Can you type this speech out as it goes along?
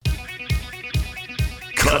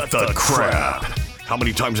Cut the crap. How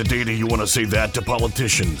many times a day do you want to say that to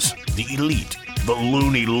politicians, the elite, the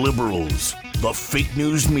loony liberals, the fake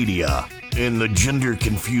news media, and the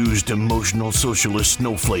gender-confused emotional socialist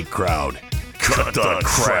snowflake crowd? Cut the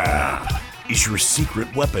crap is your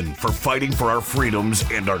secret weapon for fighting for our freedoms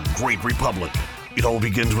and our great republic. It all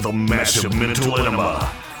begins with a massive mental enema,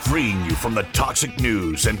 freeing you from the toxic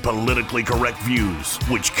news and politically correct views,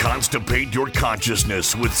 which constipate your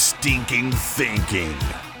consciousness with stinking thinking.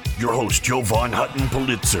 Your host, Jovan Hutton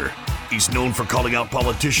Pulitzer. He's known for calling out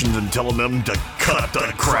politicians and telling them to cut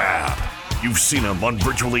the crap. You've seen him on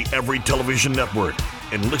virtually every television network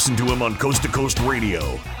and listened to him on Coast to Coast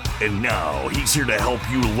Radio. And now he's here to help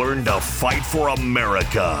you learn to fight for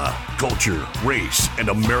America. Culture, race, and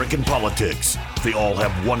American politics. They all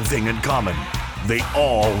have one thing in common. They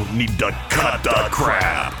all need to cut the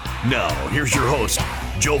crap. Now, here's your host,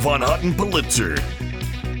 Jovan Hutton Pulitzer.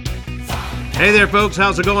 Hey there, folks.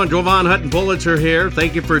 How's it going? Jovan Hutton Pulitzer here.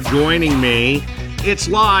 Thank you for joining me. It's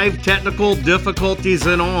live, technical difficulties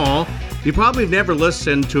and all. You probably have never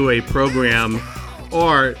listened to a program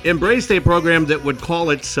or embraced a program that would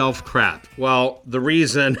call itself crap. Well, the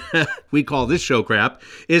reason we call this show crap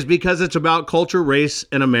is because it's about culture, race,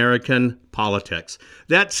 and American politics.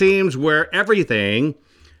 That seems where everything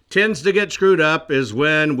tends to get screwed up is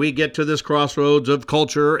when we get to this crossroads of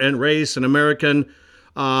culture and race and American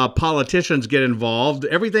politicians get involved.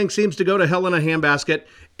 Everything seems to go to hell in a handbasket,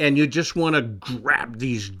 and you just want to grab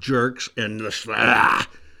these jerks and just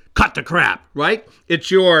cut the crap, right?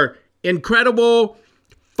 It's your incredible,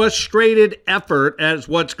 frustrated effort as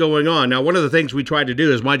what's going on. Now, one of the things we try to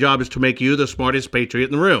do is my job is to make you the smartest patriot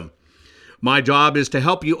in the room. My job is to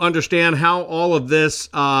help you understand how all of this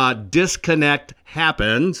disconnect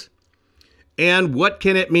happens and what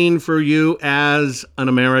can it mean for you as an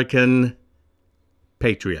American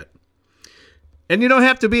patriot. And you don't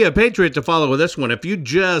have to be a patriot to follow this one. If you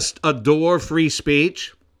just adore free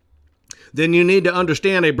speech, then you need to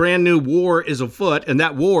understand a brand new war is afoot, and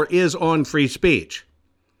that war is on free speech.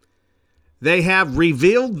 They have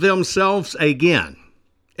revealed themselves again.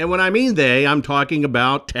 And when I mean they, I'm talking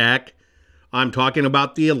about tech. I'm talking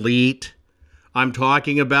about the elite. I'm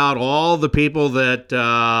talking about all the people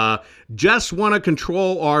that just want to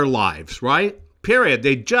control our lives, right? Period.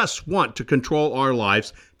 They just want to control our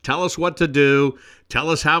lives, tell us what to do, tell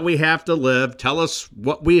us how we have to live, tell us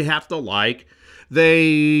what we have to like. They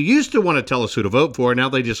used to want to tell us who to vote for. Now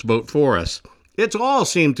they just vote for us. It's all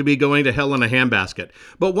seemed to be going to hell in a handbasket.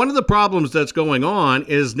 But one of the problems that's going on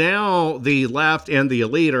is now the left and the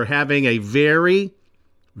elite are having a very,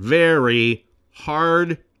 very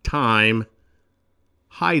hard time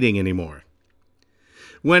hiding anymore.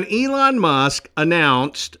 When Elon Musk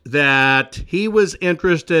announced that he was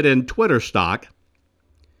interested in Twitter stock,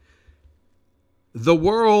 the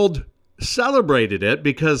world celebrated it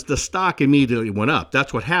because the stock immediately went up.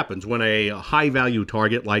 That's what happens when a high-value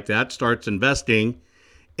target like that starts investing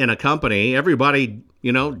in a company. Everybody,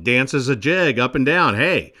 dances a jig up and down.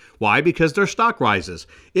 Hey, why? Because their stock rises.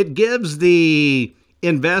 It gives the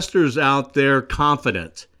investors out there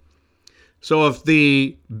confidence. So if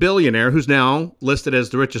the billionaire, who's now listed as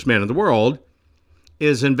the richest man in the world,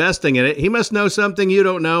 is investing in it, he must know something you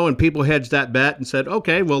don't know, and people hedged that bet and said,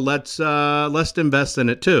 okay, well, let's invest in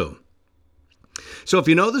it too. So if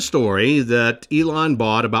you know the story that Elon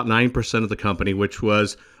bought about 9% of the company, which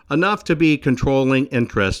was enough to be controlling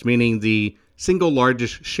interest, meaning the single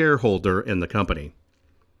largest shareholder in the company.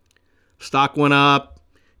 Stock went up.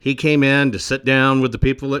 He came in to sit down with the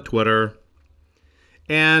people at Twitter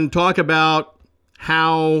and talk about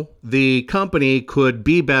how the company could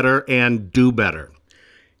be better and do better.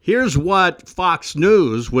 Here's what Fox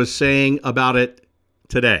News was saying about it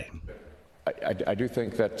today. I do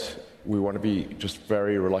think that we want to be just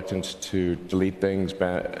very reluctant to delete things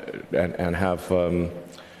and have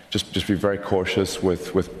just be very cautious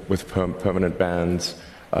with permanent bans.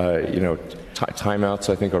 Timeouts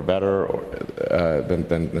I think are better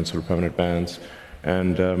than sort of permanent bans,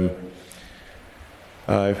 and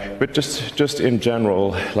but just in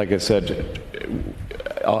general, like I said,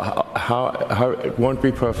 how it won't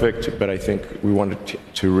be perfect, but I think we wanted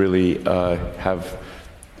to really have,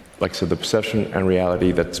 like I said, the perception and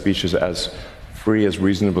reality that speech is as free as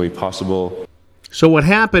reasonably possible. So what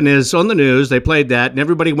happened is on the news, they played that and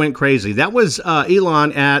everybody went crazy. That was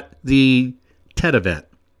Elon at the TED event.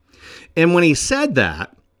 And when he said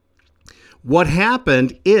that, what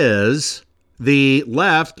happened is the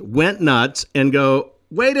left went nuts and go,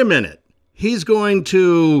 wait a minute, he's going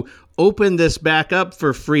to open this back up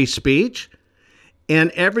for free speech.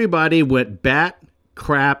 And everybody went bat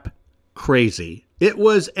crap crazy. It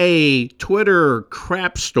was a Twitter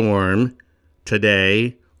crap storm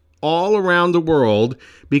today all around the world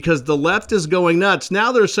because the left is going nuts.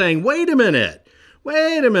 Now they're saying, wait a minute,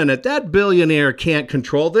 that billionaire can't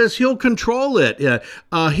control this. He'll control it.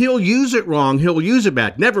 He'll use it wrong. He'll use it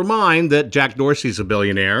back. Never mind that Jack Dorsey's a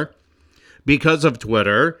billionaire because of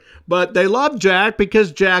Twitter, but they love Jack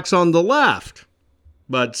because Jack's on the left.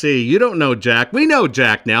 But see, you don't know Jack. We know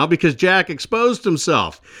Jack now because Jack exposed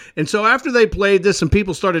himself. And so after they played this and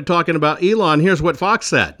people started talking about Elon, here's what Fox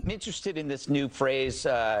said. I'm interested in this new phrase,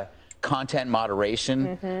 content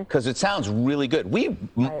moderation, because it sounds really good. We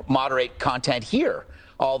moderate content here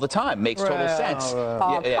all the time. Makes total sense.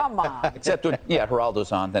 Come on. Except when,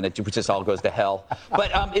 Geraldo's on, then it just all goes to hell.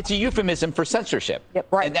 But it's a euphemism for censorship. Yep,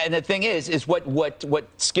 right. And the thing is what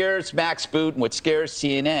scares Max Boot and what scares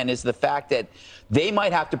CNN is the fact that they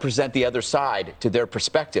might have to present the other side to their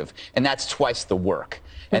perspective, and that's twice the work.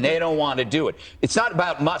 And they don't want to do it. It's not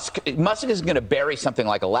about Musk. Musk isn't going to bury something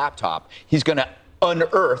like a laptop. He's going to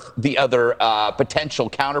unearth the other potential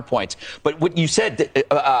counterpoints. But what you said,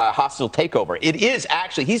 hostile takeover, it is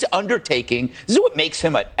actually, he's undertaking, this is what makes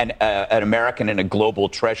him an American and a global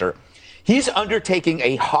treasure. He's undertaking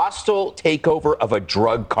a hostile takeover of a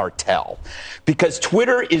drug cartel because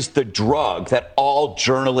Twitter is the drug that all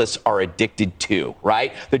journalists are addicted to,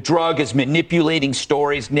 right? The drug is manipulating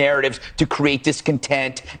stories, narratives to create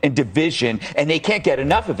discontent and division, and they can't get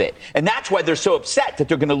enough of it. And that's why they're so upset that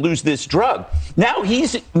they're going to lose this drug. Now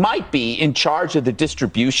might be in charge of the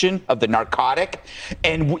distribution of the narcotic,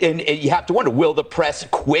 and you have to wonder, will the press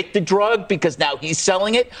quit the drug because now he's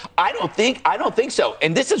selling it? I don't think so.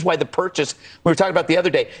 And this is why the purchase we were talking about the other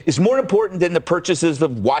day is more important than the purchases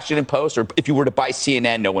of Washington Post, or if you were to buy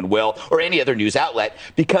CNN, no one will, or any other news outlet,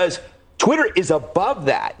 because Twitter is above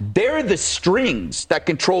that. They're the strings that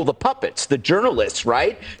control the puppets, the journalists,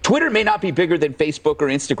 right? Twitter may not be bigger than Facebook or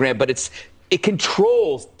Instagram, but it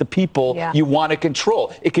controls the people you want to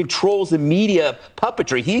control. It controls the media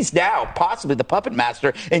puppetry. He's now possibly the puppet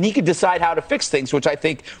master, and he can decide how to fix things, which I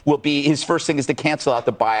think will be his first thing is to cancel out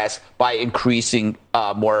the bias by increasing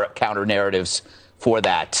more counter narratives for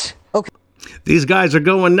that. Okay. These guys are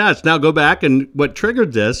going nuts. Now go back, and what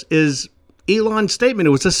triggered this is Elon's statement.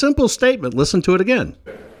 It was a simple statement. Listen to it again.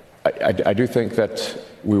 I do think that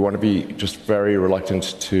we want to be just very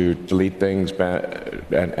reluctant to delete things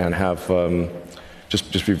and have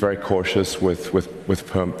just be very cautious with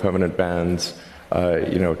permanent bans.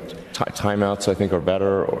 Timeouts I think are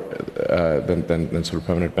better than sort of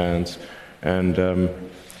permanent bans, and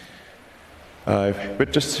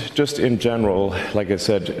but just in general, like I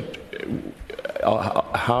said,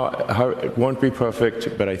 how it won't be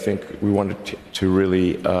perfect, but I think we wanted to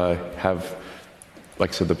really have, like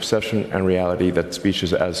I said, the perception and reality that speech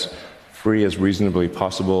is as free as reasonably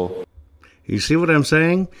possible. You see what I'm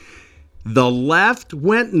saying? The left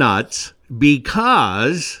went nuts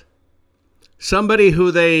because somebody who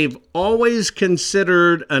they've always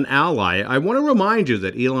considered an ally. I want to remind you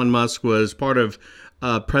that Elon Musk was part of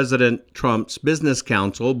President Trump's business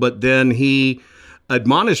council, but then he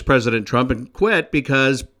admonished President Trump and quit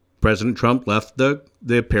because President Trump left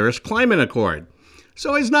the Paris Climate Accord.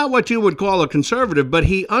 So he's not what you would call a conservative, but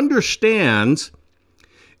he understands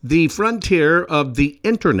the frontier of the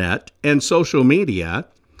internet and social media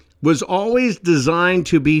was always designed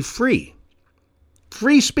to be free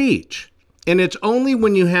speech. And it's only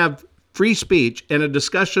when you have free speech and a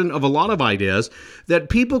discussion of a lot of ideas that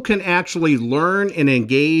people can actually learn and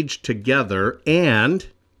engage together, and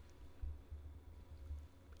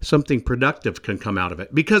something productive can come out of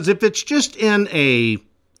it. Because if it's just in a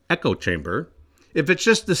echo chamber, if it's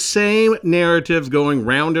just the same narrative going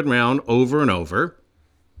round and round over and over,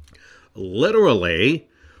 literally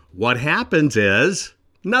what happens is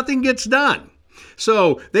nothing gets done.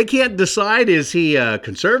 So they can't decide, is he a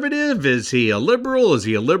conservative? Is he a liberal? Is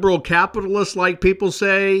he a liberal capitalist like people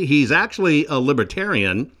say? He's actually a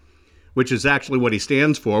libertarian, which is actually what he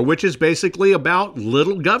stands for, which is basically about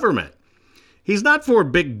little government. He's not for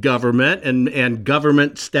big government and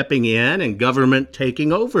government stepping in and government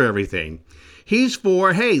taking over everything. He's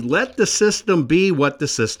for, hey, let the system be what the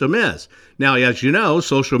system is. Now, as you know,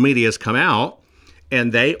 social media has come out,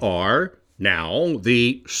 and they are now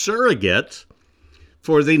the surrogates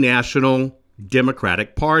for the National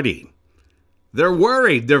Democratic Party. They're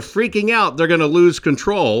worried. They're freaking out. They're going to lose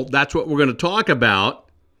control. That's what we're going to talk about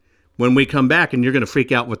when we come back, and you're going to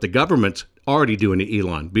freak out what the government's already doing to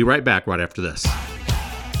Elon. Be right back right after this.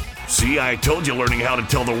 See, I told you learning how to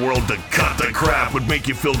tell the world to cut the crap would make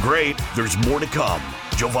you feel great. There's more to come.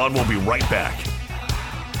 Jovan will be right back.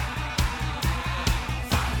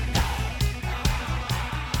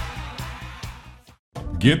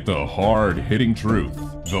 Get the hard-hitting truth.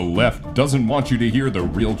 The left doesn't want you to hear the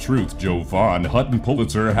real truth Jovan Hutton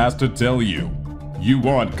Pulitzer has to tell you. You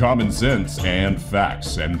want common sense and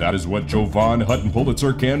facts, and that is what Jovan Hutton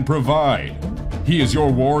Pulitzer can provide. He is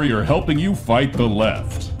your warrior helping you fight the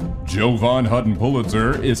left. Jovan Hutton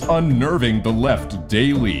Pulitzer is unnerving the left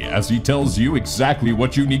daily as he tells you exactly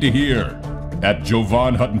what you need to hear. At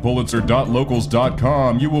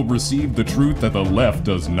jovanhuttonpulitzer.locals.com, you will receive the truth that the left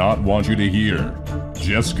does not want you to hear.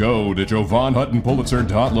 Just go to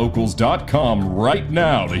jovanhuttonpulitzer.locals.com right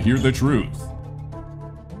now to hear the truth.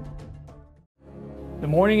 The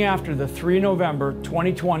morning after the 3 November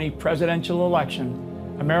 2020 presidential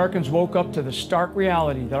election, Americans woke up to the stark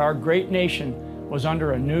reality that our great nation was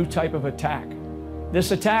under a new type of attack. This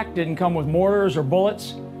attack didn't come with mortars or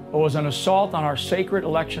bullets, but was an assault on our sacred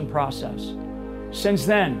election process. Since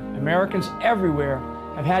then, Americans everywhere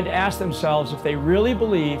have had to ask themselves if they really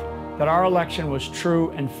believe that our election was true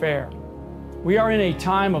and fair. We are in a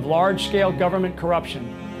time of large-scale government corruption,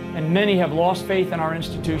 and many have lost faith in our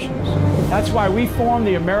institutions. That's why we formed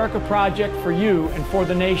the America Project for you and for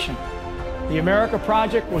the nation. The America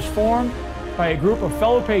Project was formed by a group of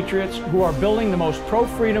fellow patriots who are building the most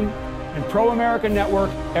pro-freedom and pro-America network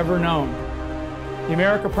ever known. The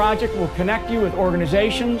America Project will connect you with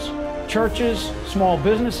organizations, churches, small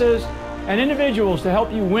businesses, and individuals to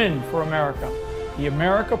help you win for America. The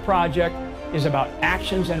America Project is about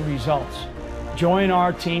actions and results. Join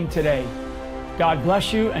our team today. God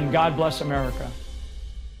bless you and God bless America.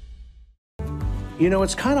 You know,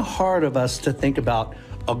 it's kind of hard of us to think about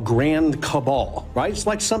a grand cabal, right? It's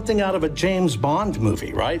like something out of a James Bond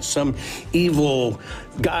movie, right? Some evil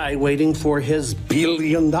guy waiting for his $1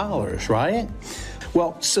 billion, right?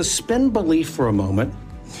 Well, suspend belief for a moment.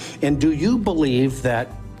 And do you believe that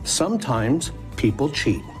sometimes people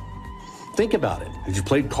cheat? Think about it. Have you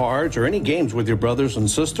played cards or any games with your brothers and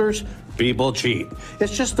sisters? People cheat.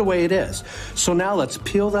 It's just the way it is. So now let's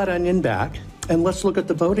peel that onion back and let's look at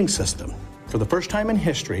the voting system. For the first time in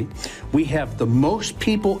history, we have the most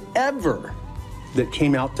people ever that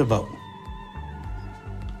came out to vote.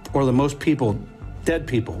 Or the most people, dead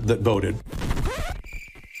people, that voted.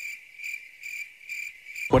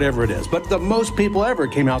 Whatever it is, but the most people ever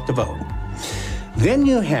came out to vote. Then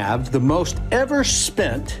you have the most ever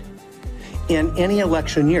spent in any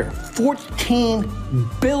election year.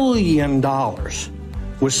 $14 billion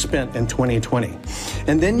was spent in 2020.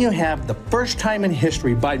 And then you have the first time in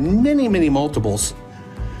history, by many, many multiples,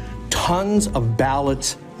 tons of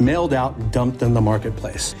ballots mailed out, dumped in the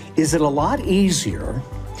marketplace. Is it a lot easier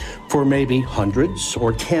for maybe hundreds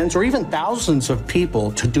or tens or even thousands of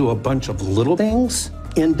people to do a bunch of little things,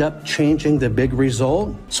 end up changing the big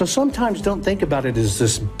result? So sometimes don't think about it as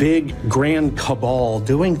this big grand cabal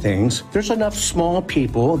doing things. There's enough small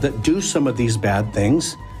people that do some of these bad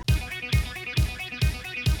things.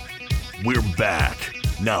 We're back.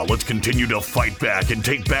 Now let's continue to fight back and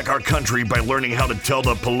take back our country by learning how to tell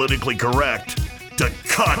the politically correct to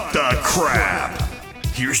cut the crap.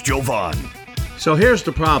 Here's Jovan. So here's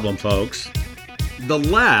the problem, folks. The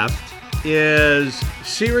left is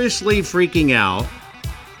seriously freaking out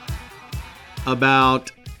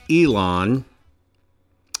about Elon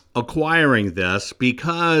acquiring this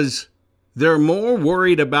because they're more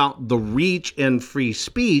worried about the reach and free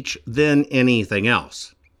speech than anything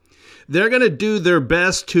else. They're going to do their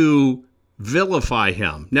best to vilify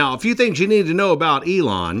him. Now, a few things you need to know about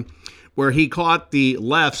Elon, where he caught the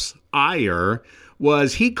left's ire,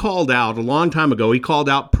 was he called out a long time ago, he called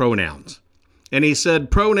out pronouns. And he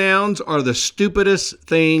said pronouns are the stupidest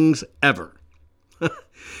things ever.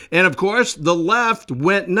 And of course, the left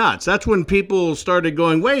went nuts. That's when people started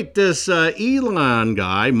going, wait, this Elon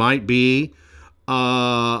guy might be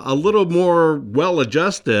a little more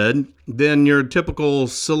well-adjusted than your typical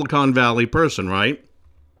Silicon Valley person, right?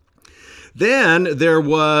 Then there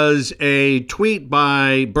was a tweet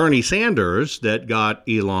by Bernie Sanders that got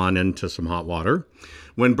Elon into some hot water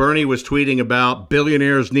when Bernie was tweeting about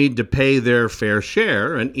billionaires need to pay their fair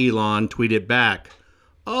share, and Elon tweeted back,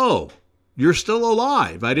 "Oh, you're still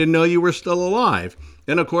alive. I didn't know you were still alive."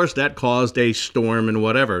 And of course, that caused a storm and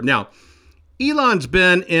whatever. Now, Elon's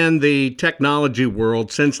been in the technology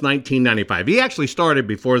world since 1995. He actually started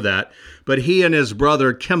before that, but he and his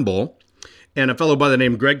brother Kimball and a fellow by the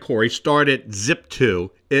name Greg Corey started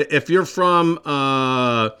Zip2. If you're from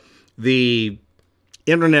the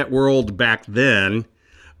internet world back then,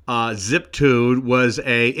 Zip2 was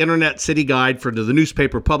a internet city guide for the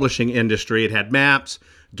newspaper publishing industry. It had maps,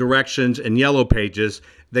 directions, and yellow pages.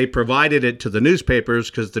 They provided it to the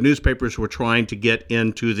newspapers because the newspapers were trying to get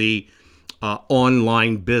into the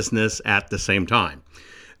online business at the same time.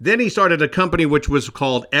 Then he started a company which was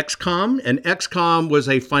called XCOM, and XCOM was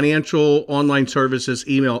a financial online services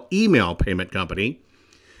email payment company.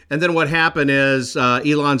 And then what happened is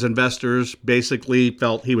Elon's investors basically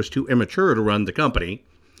felt he was too immature to run the company.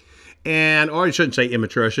 Or I shouldn't say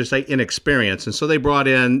immature, I should say inexperienced. And so they brought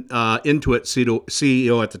in Intuit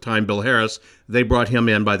CEO at the time, Bill Harris. They brought him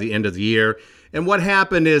in by the end of the year. And what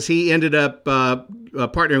happened is he ended up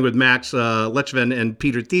partnering with Max Lechvin and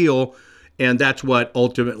Peter Thiel, and that's what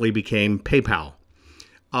ultimately became PayPal.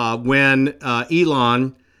 When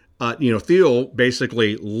Elon, Thiel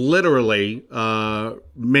basically literally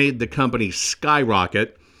made the company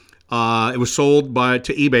skyrocket. It was sold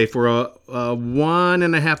to eBay for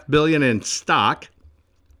 $1.5 billion in stock,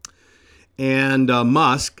 and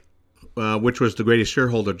Musk, which was the greatest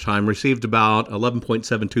shareholder at the time, received about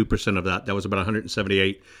 11.72% of that. That was about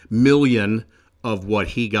 178 million of what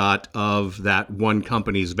he got of that one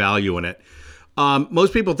company's value in it.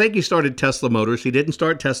 Most people think he started Tesla Motors. He didn't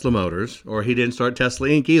start Tesla Motors, or he didn't start Tesla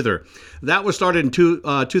Inc. either. That was started in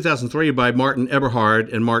 2003 by Martin Eberhard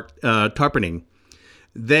and Mark Tarpenning.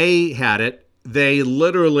 They had it. They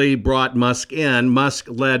literally brought Musk in. Musk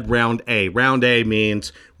led round A. Round A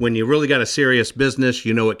means when you really got a serious business,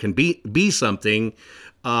 it can be something,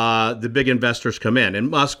 the big investors come in. And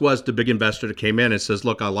Musk was the big investor that came in and says,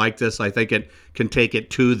 look, I like this. I think it can take it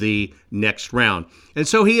to the next round. And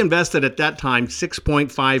so he invested at that time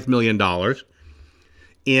 $6.5 million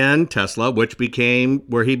in Tesla,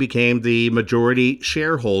 where he became the majority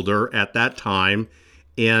shareholder at that time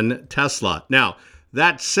in Tesla. Now,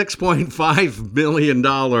 that $6.5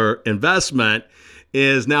 million investment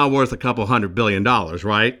is now worth a couple $100 billion,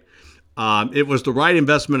 right? It was the right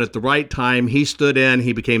investment at the right time. He stood in,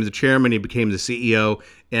 he became the chairman, he became the CEO,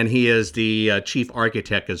 and he is the chief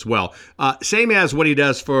architect as well. Same as what he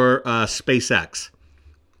does for SpaceX.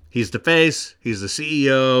 He's the face, he's the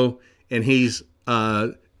CEO, and he's,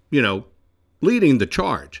 leading the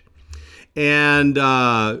charge. And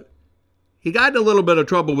he got in a little bit of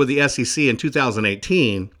trouble with the SEC in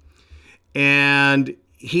 2018, and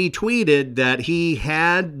he tweeted that he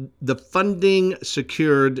had the funding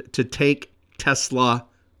secured to take Tesla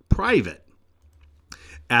private.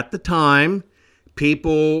 At the time,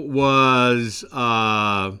 people was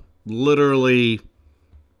literally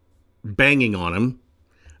banging on him,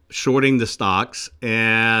 shorting the stocks,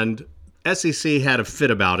 and SEC had a fit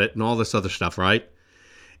about it and all this other stuff, right?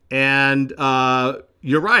 And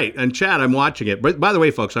you're right. And Chad, I'm watching it. But by the way,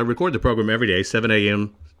 folks, I record the program every day, 7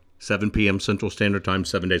 a.m., 7 p.m. Central Standard Time,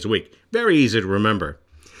 7 days a week. Very easy to remember.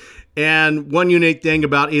 And one unique thing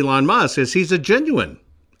about Elon Musk is he's a genuine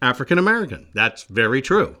African American. That's very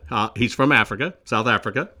true. He's from Africa, South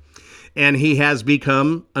Africa, and he has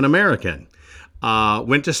become an American.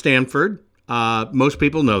 Went to Stanford. Most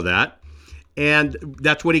people know that. And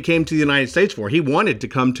that's what he came to the United States for. He wanted to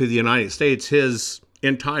come to the United States his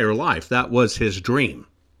entire life. That was his dream.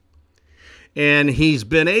 And he's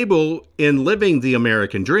been able, in living the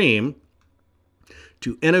American dream,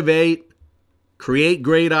 to innovate, create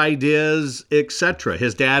great ideas, etc.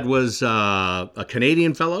 His dad was a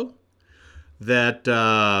Canadian fellow that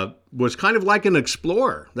was kind of like an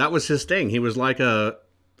explorer. That was his thing. He was like a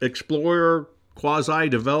explorer,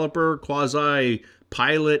 quasi-developer,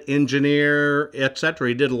 quasi-pilot, engineer, etc.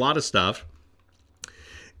 He did a lot of stuff.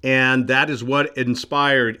 And that is what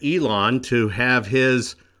inspired Elon to have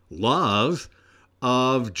his love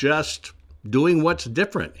of just doing what's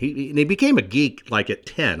different. He became a geek like at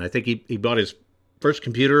 10. I think he bought his first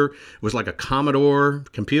computer. It was like a Commodore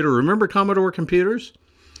computer. Remember Commodore computers?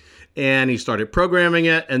 And he started programming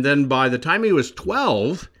it. And then by the time he was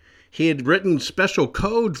 12, he had written special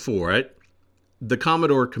code for it, the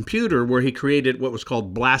Commodore computer, where he created what was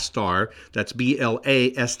called Blastar. That's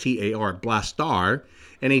Blastar, Blastar.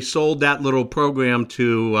 And he sold that little program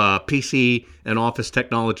to PC and Office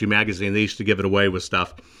Technology magazine. They used to give it away with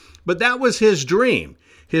stuff. But that was his dream.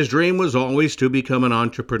 His dream was always to become an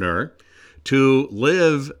entrepreneur, to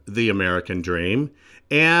live the American dream,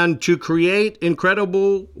 and to create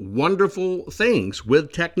incredible, wonderful things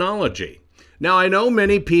with technology. Now, I know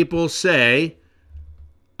many people say,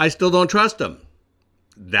 I still don't trust him.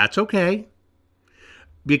 That's okay.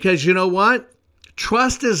 Because you know what?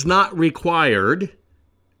 Trust is not required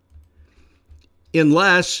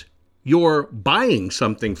unless you're buying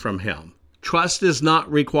something from him. Trust is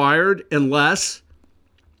not required unless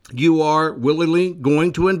you are willingly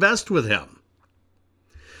going to invest with him.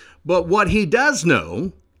 But what he does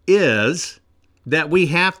know is that we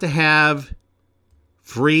have to have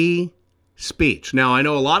free speech. Now, I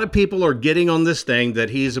know a lot of people are getting on this thing that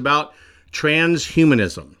he's about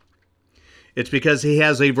transhumanism. It's because he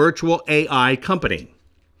has a virtual AI company.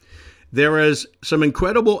 There is some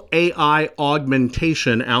incredible AI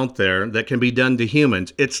augmentation out there that can be done to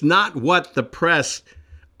humans. It's not what the press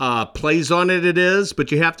plays on it is,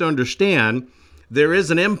 but you have to understand there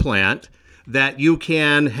is an implant that you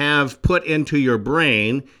can have put into your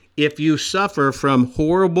brain if you suffer from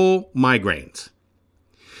horrible migraines.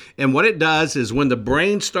 And what it does is when the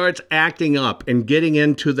brain starts acting up and getting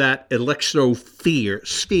into that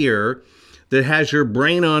electrosphere that has your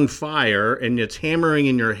brain on fire and it's hammering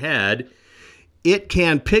in your head, it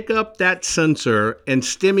can pick up that sensor and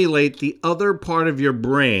stimulate the other part of your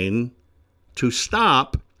brain to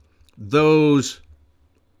stop those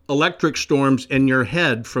electric storms in your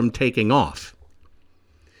head from taking off.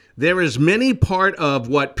 There is many part of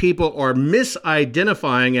what people are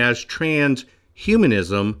misidentifying as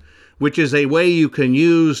transhumanism, which is a way you can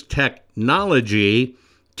use technology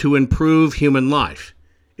to improve human life.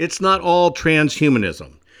 It's not all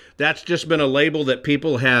transhumanism. That's just been a label that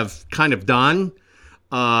people have kind of done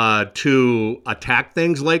to attack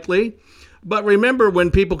things lately. But remember when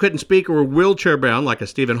people couldn't speak or were wheelchair bound, like a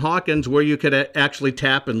Stephen Hawkins, where you could actually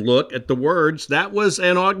tap and look at the words, that was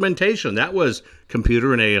an augmentation. That was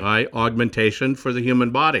computer and AI augmentation for the human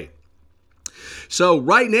body. So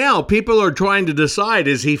right now, people are trying to decide,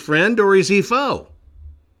 is he friend or is he foe?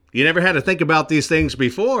 You never had to think about these things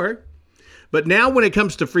before. But now when it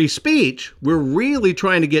comes to free speech, we're really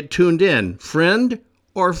trying to get tuned in, friend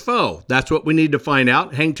or foe. That's what we need to find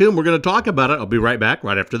out. Hang tuned. We're going to talk about it. I'll be right back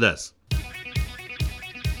right after this.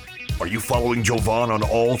 Are you following Jovan on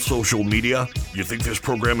all social media? You think this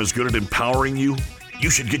program is good at empowering you? You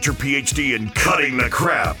should get your PhD in cutting the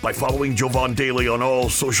crap by following Jovan daily on all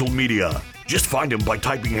social media. Just find him by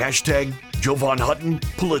typing hashtag Jovan Hutton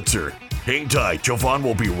Pulitzer. Hang tight, Jovan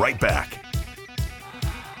will be right back.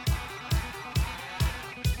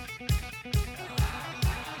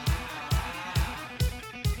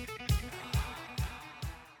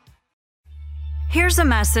 Here's a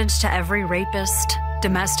message to every rapist,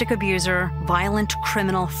 domestic abuser, violent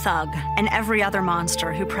criminal thug, and every other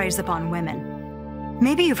monster who preys upon women.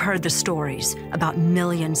 Maybe you've heard the stories about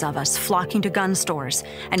millions of us flocking to gun stores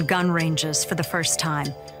and gun ranges for the first time,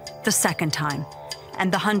 the second time,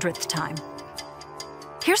 and the 100th time.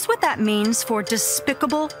 Here's what that means for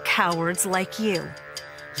despicable cowards like you.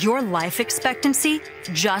 Your life expectancy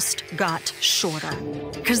just got shorter.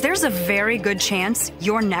 Because there's a very good chance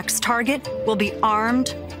your next target will be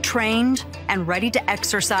armed, trained, and ready to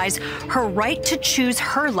exercise her right to choose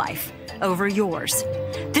her life over yours.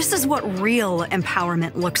 This is what real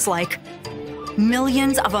empowerment looks like.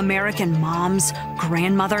 Millions of American moms,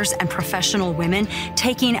 grandmothers, and professional women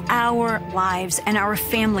taking our lives and our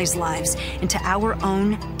families' lives into our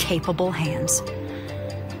own capable hands.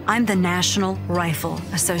 I'm the National Rifle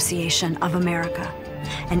Association of America,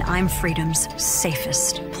 and I'm freedom's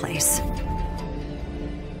safest place.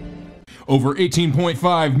 Over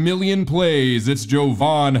 18.5 million plays, it's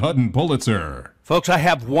Jovan Hutton Pulitzer. Folks, I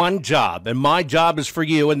have one job, and my job is for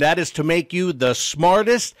you, and that is to make you the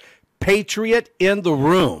smartest patriot in the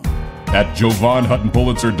room. At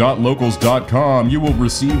JovanHuttonPulitzer.locals.com, you will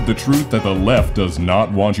receive the truth that the left does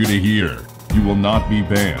not want you to hear. You will not be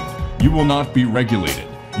banned. You will not be regulated.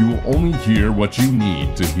 You will only hear what you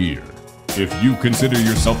need to hear. If you consider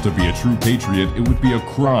yourself to be a true patriot, it would be a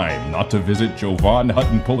crime not to visit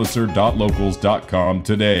JovanHuttonPulitzer.locals.com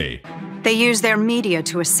today. They use their media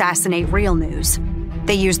to assassinate real news.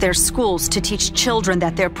 They use their schools to teach children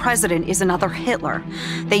that their president is another Hitler.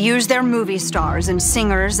 They use their movie stars and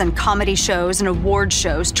singers and comedy shows and award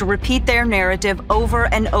shows to repeat their narrative over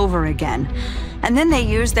and over again. And then they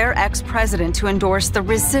use their ex-president to endorse the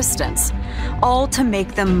resistance, all to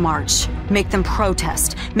make them march, make them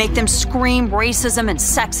protest, make them scream racism and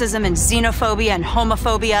sexism and xenophobia and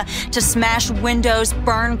homophobia, to smash windows,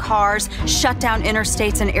 burn cars, shut down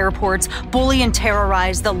interstates and airports, bully and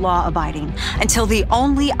terrorize the law-abiding, until the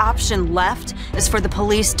only option left is for the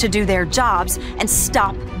police to do their jobs and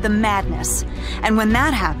stop the madness. And when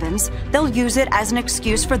that happens, they'll use it as an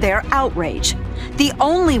excuse for their outrage. The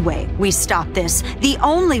only way we stop this, the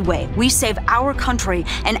only way we save our country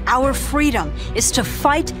and our freedom, is to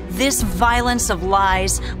fight this violence of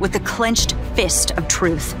lies with the clenched fist of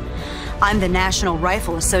truth. I'm the National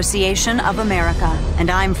Rifle Association of America, and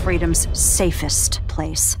I'm freedom's safest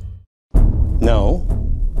place. No,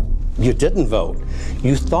 you didn't vote.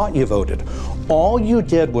 You thought you voted. All you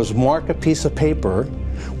did was mark a piece of paper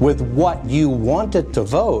with what you wanted to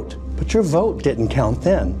vote, but your vote didn't count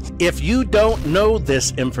then. If you don't know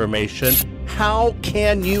this information, how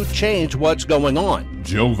can you change what's going on?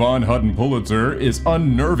 Jovan Hutton Pulitzer is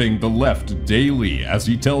unnerving the left daily as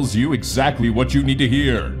he tells you exactly what you need to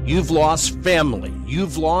hear. You've lost family.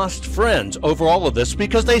 You've lost friends over all of this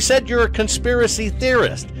because they said you're a conspiracy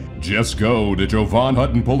theorist. Just go to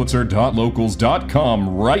jovanhuttonpulitzer.locals.com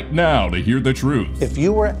right now to hear the truth. If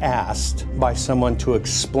you were asked by someone to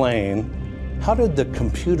explain how did the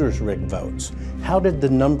computers rig votes, how did the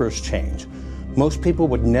numbers change, most people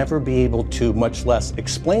would never be able to, much less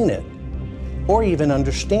explain it or even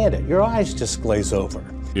understand it. Your eyes just glaze over.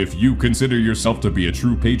 If you consider yourself to be a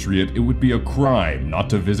true patriot, it would be a crime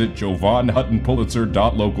not to visit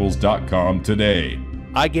jovanhuttonpulitzer.locals.com today.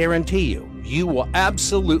 I guarantee you, you will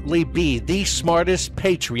absolutely be the smartest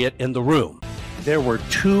patriot in the room. There were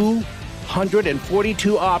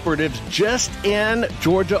 242 operatives just in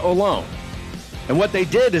Georgia alone. And what they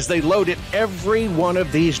did is they loaded every one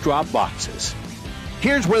of these drop boxes.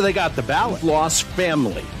 Here's where they got the ballot. You've lost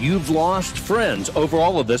family. You've lost friends over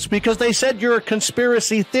all of this because they said you're a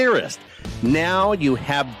conspiracy theorist. Now you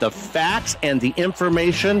have the facts and the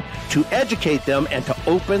information to educate them and to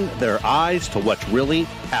open their eyes to what's really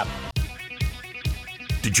happening.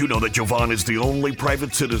 Did you know that Jovan is the only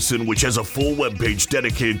private citizen which has a full webpage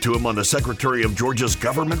dedicated to him on the Secretary of Georgia's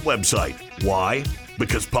government website? Why?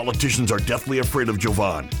 Because politicians are deathly afraid of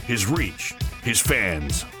Jovan, his reach, his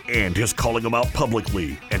fans, and his calling them out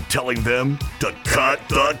publicly and telling them to cut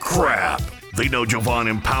the crap. They know Jovan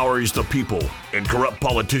empowers the people, and corrupt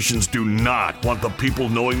politicians do not want the people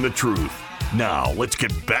knowing the truth. Now, let's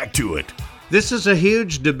get back to it. This is a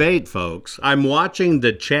huge debate, folks. I'm watching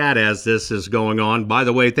the chat as this is going on. By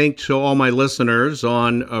the way, thanks to all my listeners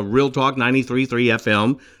on Real Talk 93.3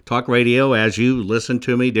 FM, talk radio, as you listen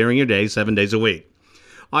to me during your day, 7 days a week.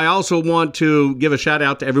 I also want to give a shout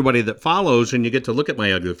out to everybody that follows, and you get to look at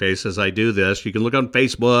my ugly face as I do this. You can look on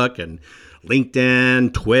Facebook and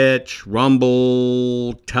LinkedIn, Twitch,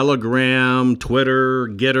 Rumble, Telegram, Twitter,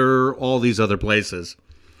 Getter, all these other places.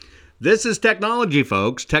 This is technology,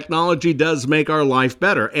 folks. Technology does make our life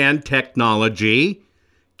better, and technology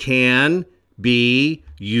can be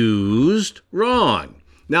used wrong.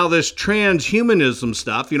 Now, this transhumanism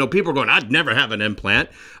stuff, people are going, I'd never have an implant.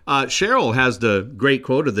 Cheryl has the great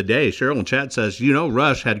quote of the day. Cheryl in chat says,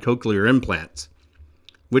 Rush had cochlear implants,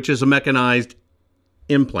 which is a mechanized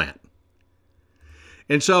implant.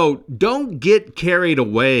 And so don't get carried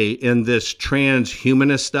away in this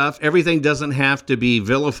transhumanist stuff. Everything doesn't have to be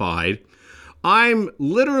vilified. I'm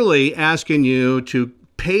literally asking you to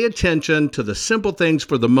pay attention to the simple things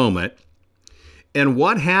for the moment. And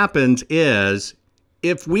what happens is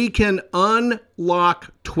if we can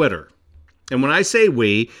unlock Twitter, and when I say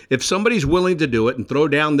we, if somebody's willing to do it and throw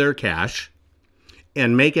down their cash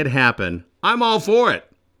and make it happen, I'm all for it.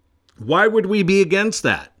 Why would we be against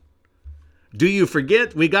that? Do you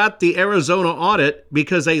forget we got the Arizona audit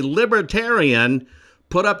because a libertarian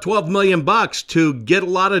put up $12 million to get a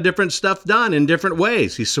lot of different stuff done in different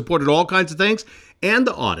ways. He supported all kinds of things. And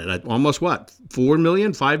the audit, almost $4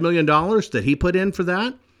 million, $5 million that he put in for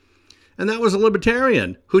that? And that was a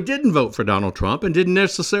libertarian who didn't vote for Donald Trump and didn't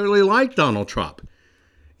necessarily like Donald Trump.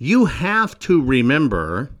 You have to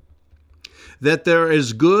remember that there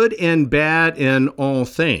is good and bad in all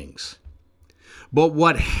things. But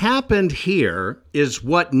what happened here is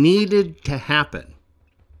what needed to happen.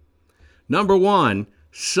 Number one,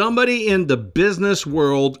 somebody in the business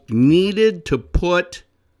world needed to put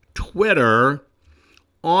Twitter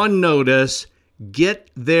on notice, get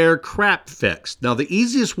their crap fixed. Now, the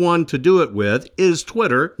easiest one to do it with is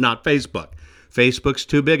Twitter, not Facebook. Facebook's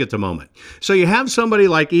too big at the moment. So you have somebody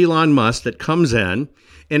like Elon Musk that comes in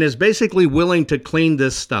and is basically willing to clean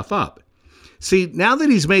this stuff up. See, now that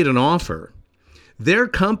he's made an offer, their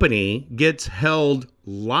company gets held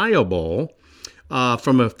liable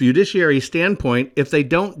from a fiduciary standpoint if they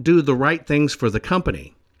don't do the right things for the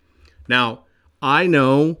company. Now, I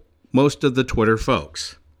know most of the Twitter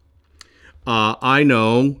folks. I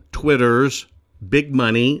know Twitter's big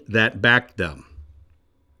money that backed them,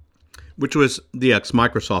 which was the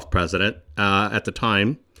ex-Microsoft president at the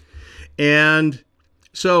time. And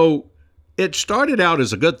so it started out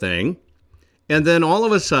as a good thing, and then all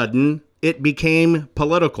of a sudden, it became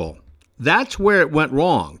political. That's where it went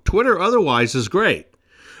wrong. Twitter otherwise is great.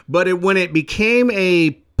 But when it became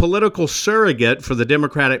a political surrogate for the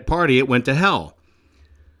Democratic Party, it went to hell.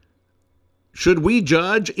 Should we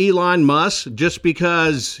judge Elon Musk just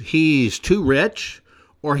because he's too rich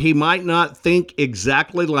or he might not think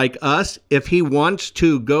exactly like us? If he wants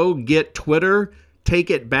to go get Twitter,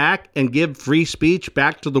 take it back and give free speech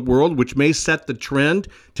back to the world, which may set the trend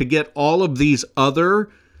to get all of these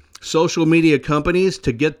other social media companies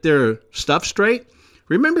to get their stuff straight.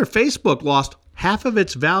 Remember, Facebook lost half of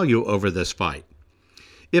its value over this fight.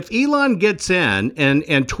 If Elon gets in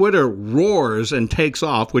and Twitter roars and takes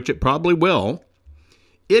off, which it probably will,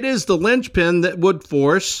 it is the linchpin that would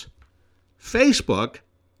force Facebook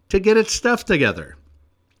to get its stuff together.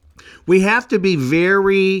 We have to be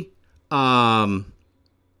very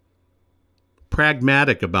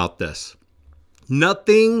pragmatic about this.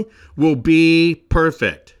 Nothing will be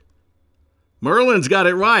perfect. Merlin's got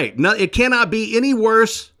it right. No, it cannot be any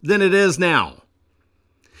worse than it is now.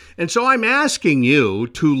 And so I'm asking you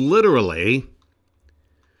to literally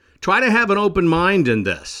try to have an open mind in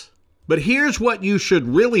this. But here's what you should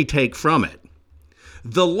really take from it.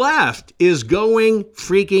 The left is going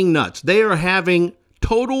freaking nuts. They are having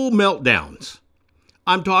total meltdowns.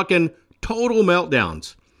 I'm talking total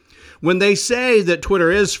meltdowns. When they say that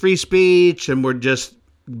Twitter is free speech and we're just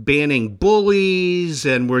banning bullies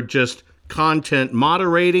and we're just content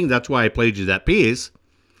moderating, that's why I played you that piece.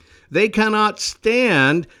 They cannot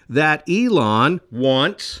stand that Elon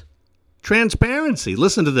wants transparency.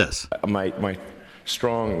 Listen to this. My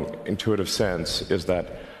strong intuitive sense is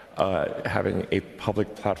that having a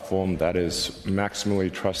public platform that is maximally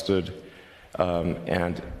trusted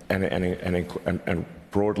and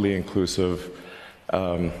broadly inclusive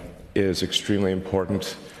is extremely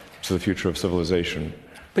important to the future of civilization.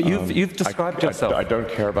 But you've described yourself. I don't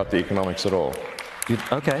care about the economics at all.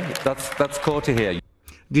 Okay, that's cool to hear.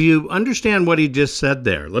 Do you understand what he just said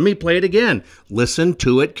there? Let me play it again. Listen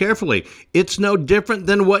to it carefully. It's no different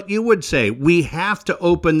than what you would say. We have to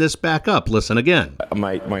open this back up. Listen again.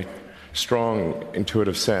 My strong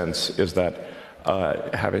intuitive sense is that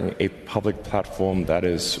having a public platform that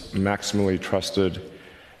is maximally trusted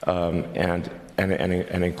and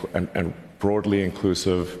broadly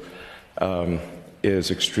inclusive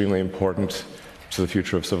is extremely important to the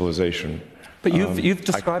future of civilization. But you've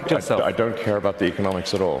described yourself. I don't care about the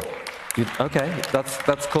economics at all. Okay,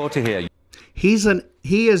 that's cool to hear. He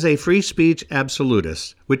is a free speech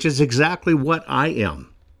absolutist, which is exactly what I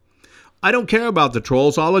am. I don't care about the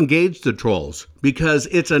trolls. I'll engage the trolls because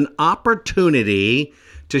it's an opportunity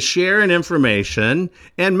to share an information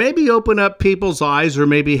and maybe open up people's eyes or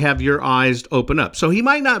maybe have your eyes open up. So he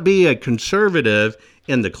might not be a conservative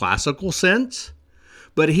in the classical sense,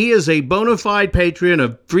 but he is a bona fide patriot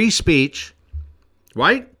of free speech,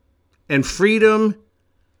 right? And freedom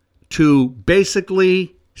to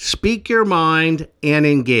basically speak your mind and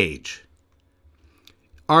engage.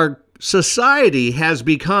 Our society has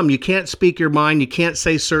become, you can't speak your mind, you can't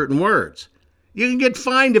say certain words. You can get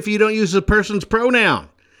fined if you don't use a person's pronoun.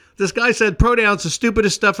 This guy said pronouns the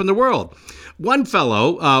stupidest stuff in the world. One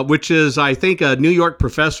fellow, which is, I think, a New York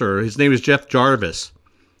professor, his name is Jeff Jarvis.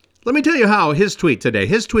 Let me tell you how his tweet today.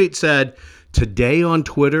 His tweet said, "Today on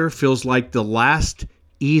Twitter feels like the last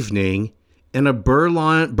evening in a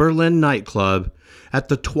Berlin nightclub at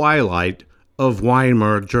the twilight of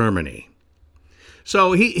Weimar, Germany."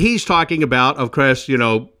 So he's talking about, of course,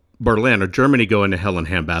 Berlin or Germany going to hell in a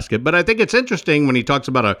handbasket. But I think it's interesting when he talks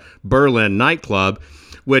about a Berlin nightclub,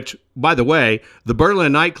 which, by the way, the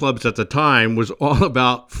Berlin nightclubs at the time was all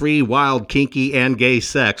about free, wild, kinky, and gay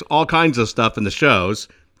sex, all kinds of stuff in the shows,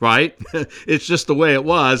 right? It's just the way it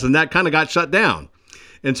was, and that kind of got shut down.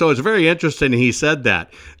 And so it's very interesting he said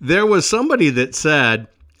that. There was somebody that said,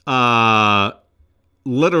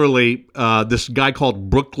 literally, this guy called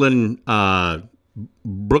Brooklyn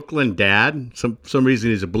Dad, some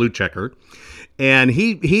reason he's a blue checker, and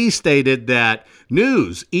he stated that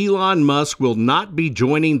news, Elon Musk will not be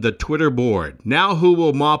joining the Twitter board. Now who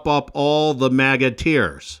will mop up all the MAGA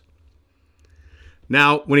tears?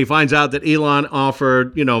 Now, when he finds out that Elon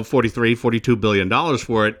offered, $42 billion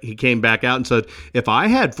for it, he came back out and said, if I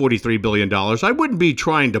had $43 billion, I wouldn't be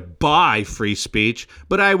trying to buy free speech,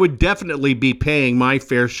 but I would definitely be paying my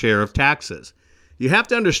fair share of taxes. You have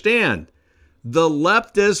to understand, the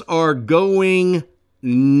leftists are going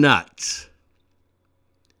nuts.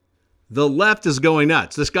 The left is going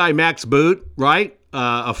nuts. This guy, Max Boot, right?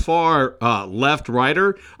 A far left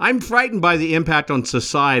writer. I'm frightened by the impact on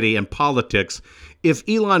society and politics if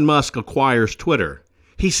Elon Musk acquires Twitter.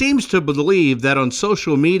 He seems to believe that on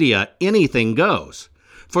social media, anything goes.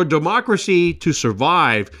 For democracy to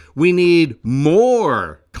survive, we need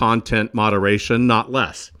more content moderation, not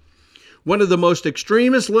less. One of the most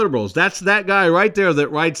extremist liberals, that's that guy right there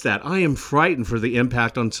that writes that. I am frightened for the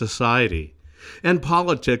impact on society and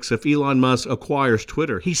politics if Elon Musk acquires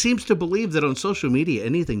Twitter. He seems to believe that on social media,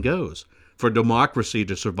 anything goes. For democracy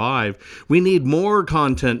to survive, we need more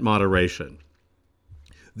content moderation.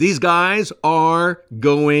 These guys are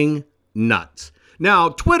going nuts. Now,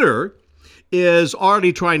 Twitter is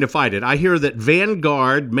already trying to fight it. I hear that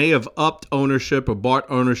Vanguard may have upped ownership or bought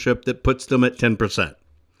ownership that puts them at 10%.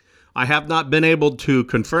 I have not been able to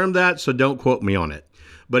confirm that, so don't quote me on it.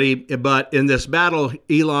 But in this battle,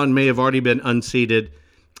 Elon may have already been unseated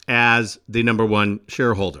as the number one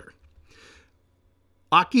shareholder.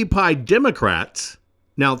 Occupy Democrats,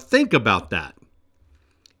 now think about that.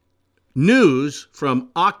 News from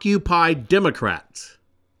Occupy Democrats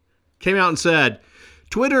came out and said,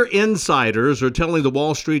 Twitter insiders are telling the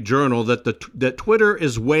Wall Street Journal that Twitter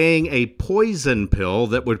is weighing a poison pill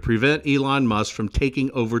that would prevent Elon Musk from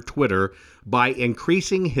taking over Twitter by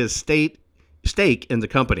increasing his stake in the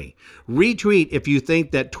company. Retweet if you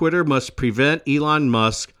think that Twitter must prevent Elon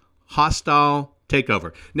Musk hostile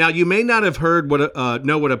takeover. Now, you may not have heard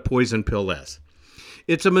know what a poison pill is.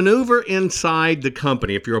 It's a maneuver inside the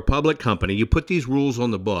company. If you're a public company, you put these rules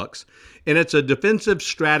on the books, and it's a defensive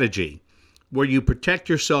strategy where you protect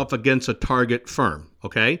yourself against a target firm,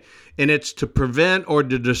 okay? And it's to prevent or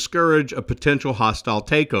to discourage a potential hostile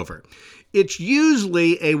takeover. It's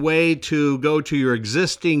usually a way to go to your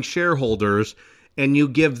existing shareholders and you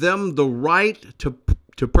give them the right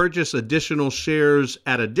to purchase additional shares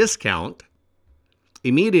at a discount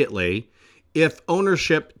immediately if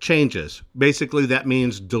ownership changes. Basically, that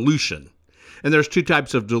means dilution. And there's two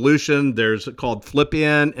types of dilution. There's called flip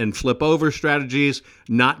in and flip over strategies.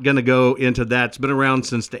 Not going to go into that. It's been around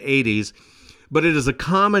since the 80s. But it is a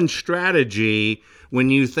common strategy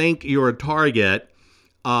when you think you're a target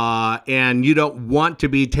and you don't want to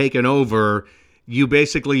be taken over. You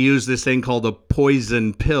basically use this thing called a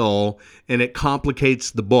poison pill, and it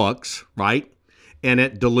complicates the books, right? And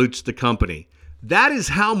it dilutes the company. That is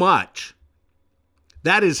how much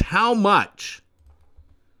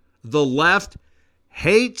the left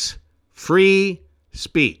hates free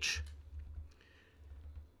speech.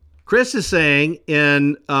 Chris is saying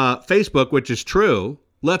in Facebook, which is true,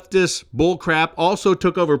 leftist bullcrap also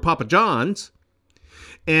took over Papa John's.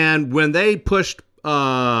 And when they pushed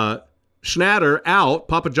Schnatter out,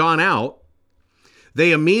 Papa John out,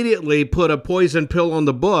 they immediately put a poison pill on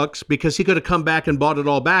the books because he could have come back and bought it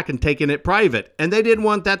all back and taken it private. And they didn't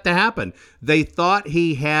want that to happen. They thought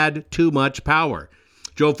he had too much power.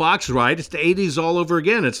 Joe Fox is right. It's the 80s all over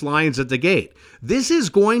again. It's lions at the gate. This is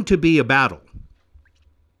going to be a battle.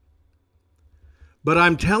 But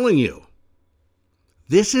I'm telling you,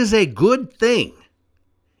 this is a good thing.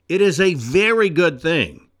 It is a very good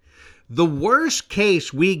thing. The worst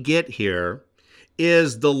case we get here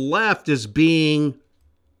is the left is being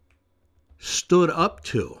stood up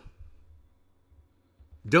to.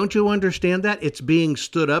 Don't you understand that? It's being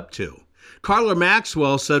stood up to. Carla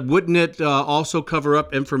Maxwell said, wouldn't it also cover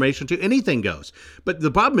up information too? Anything goes. But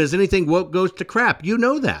the problem is anything woke goes to crap. You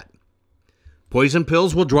know that. Poison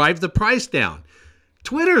pills will drive the price down.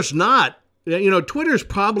 Twitter's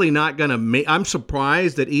probably not going to make, I'm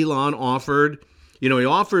surprised that Elon offered, he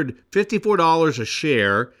offered $54 a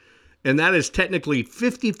share, and that is technically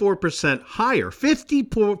 54%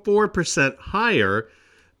 higher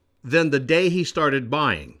than the day he started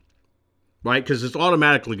buying, right? Because it's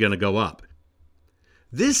automatically going to go up.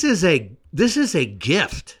 This is a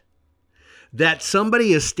gift that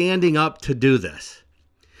somebody is standing up to do this,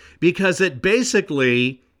 because it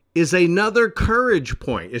basically is another courage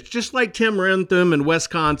point. It's just like Tim Rentham in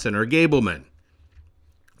Wisconsin or Gableman.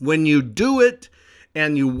 When you do it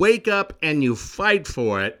and you wake up and you fight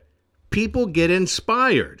for it, people get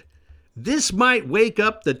inspired. This might wake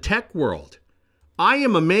up the tech world. I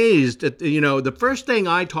am amazed at, the first thing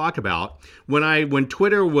I talk about when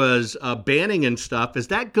Twitter was banning and stuff is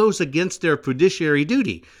that goes against their fiduciary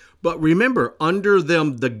duty. But remember, under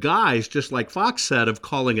them, the guise, just like Fox said, of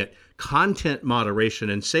calling it content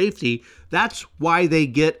moderation and safety, that's why they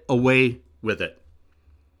get away with it.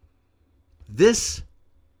 This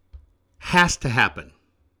has to happen.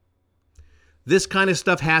 This kind of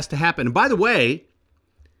stuff has to happen. And by the way,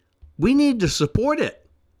 we need to support it.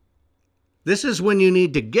 This is when you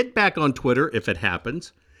need to get back on Twitter if it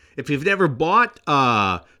happens. If you've never bought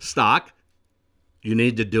stock, you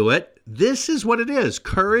need to do it. This is what it is.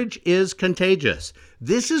 Courage is contagious.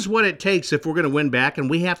 This is what it takes if we're going to win back, and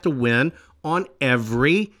we have to win on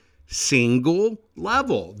every single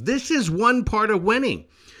level. This is one part of winning.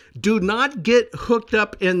 Do not get hooked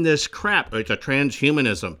up in this crap. It's a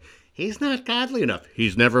transhumanism. He's not godly enough.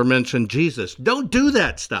 He's never mentioned Jesus. Don't do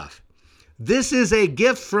that stuff. This is a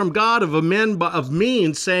gift from God of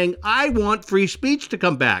means saying, I want free speech to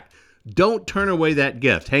come back. Don't turn away that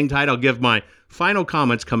gift. Hang tight. I'll give my final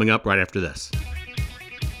comments coming up right after this.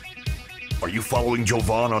 Are you following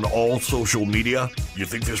Jovan on all social media? You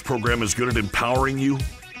think this program is good at empowering you?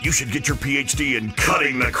 You should get your PhD in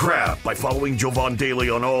cutting the crap by following Jovan Daily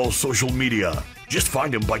on all social media. Just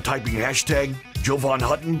find him by typing hashtag Jovan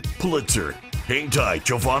Hutton Pulitzer. Hang tight,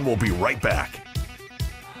 Jovan will be right back.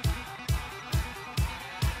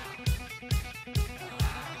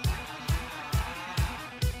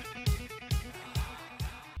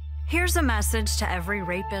 Here's a message to every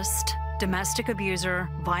rapist, domestic abuser,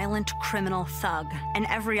 violent criminal thug, and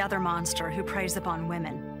every other monster who preys upon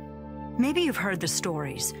women. Maybe you've heard the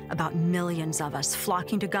stories about millions of us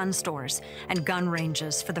flocking to gun stores and gun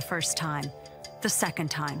ranges for the first time, the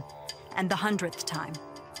second time, and the 100th time.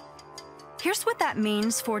 Here's what that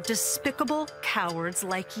means for despicable cowards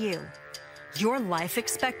like you. Your life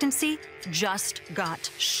expectancy just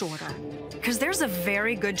got shorter. Because there's a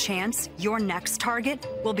very good chance your next target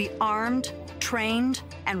will be armed, trained,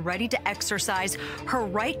 and ready to exercise her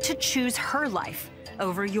right to choose her life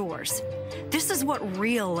over yours. This is what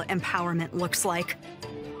real empowerment looks like.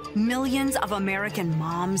 Millions of American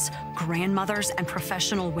moms, grandmothers, and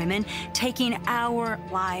professional women taking our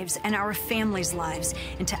lives and our families' lives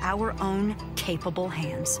into our own capable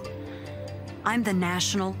hands. I'm the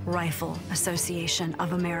National Rifle Association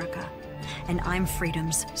of America, and I'm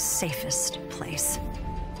freedom's safest place.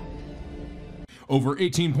 Over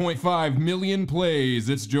 18.5 million plays.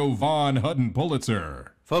 It's Jovan Hutton Pulitzer.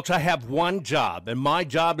 Folks, I have one job, and my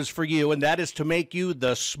job is for you, and that is to make you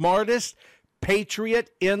the smartest patriot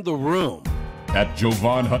in the room. At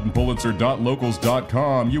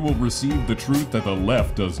JovanHuttonPulitzer.locals.com, you will receive the truth that the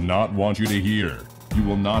left does not want you to hear. You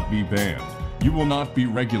will not be banned. You will not be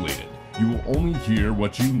regulated. You will only hear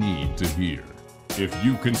what you need to hear. If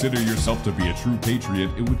you consider yourself to be a true patriot,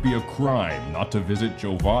 it would be a crime not to visit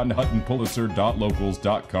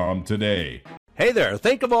JovanHuttonPulitzer.locals.com today. Hey there,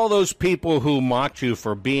 think of all those people who mocked you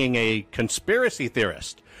for being a conspiracy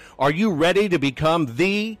theorist. Are you ready to become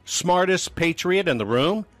the smartest patriot in the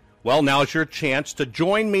room? Well, now's your chance to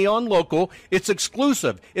join me on Local. It's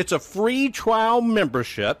exclusive. It's a free trial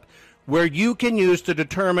membership where you can use to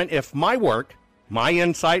determine if my work, my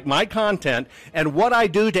insight, my content, and what I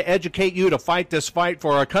do to educate you to fight this fight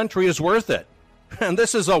for our country is worth it. And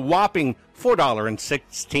this is a whopping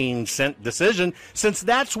 $4.16 decision, since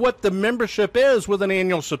that's what the membership is with an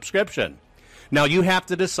annual subscription. Now, you have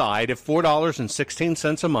to decide if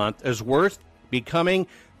 $4.16 a month is worth becoming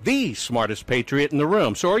the smartest patriot in the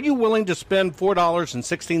room. So are you willing to spend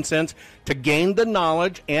 $4.16 to gain the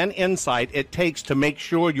knowledge and insight it takes to make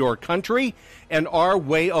sure your country and our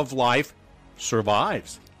way of life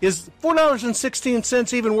survives? Is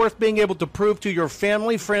 $4.16 even worth being able to prove to your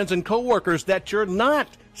family, friends, and coworkers that you're not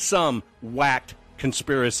some whacked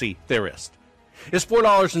conspiracy theorist? Is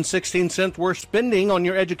 $4.16 worth spending on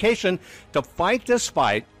your education to fight this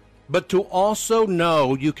fight, but to also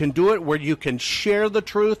know you can do it where you can share the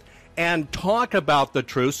truth and talk about the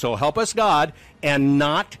truth, so help us God, and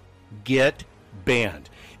not get banned?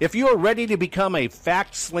 If you are ready to become a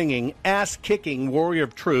fact-slinging, ass-kicking warrior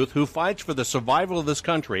of truth who fights for the survival of this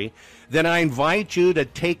country, then I invite you to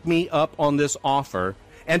take me up on this offer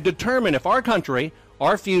and determine if our country,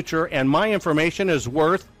 our future, and my information is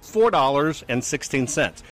worth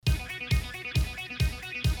 $4.16.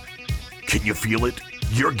 Can you feel it?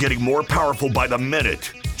 You're getting more powerful by the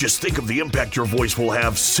minute. Just think of the impact your voice will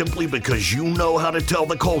have simply because you know how to tell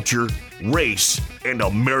the culture, race, and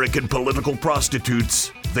American political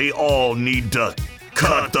prostitutes they all need to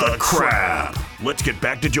cut the crap. Let's get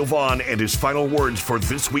back to Jovan and his final words for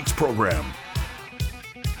this week's program.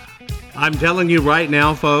 I'm telling you right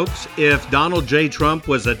now, folks, if Donald J. Trump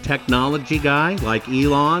was a technology guy like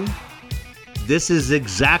Elon, this is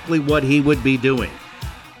exactly what he would be doing.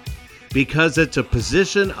 Because it's a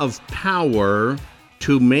position of power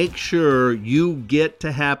to make sure you get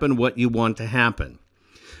to happen what you want to happen.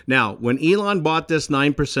 Now, when Elon bought this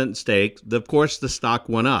 9% stake, of course, the stock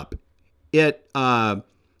went up. It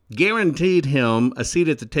guaranteed him a seat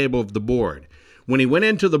at the table of the board. When he went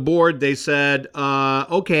into the board, they said,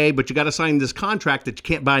 okay, but you got to sign this contract that you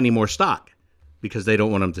can't buy any more stock because they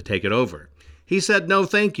don't want him to take it over. He said, no,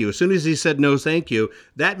 thank you. As soon as he said, no, thank you,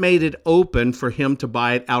 that made it open for him to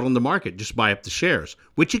buy it out on the market, just buy up the shares,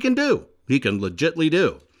 which he can do. He can legitimately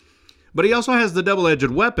do. But he also has the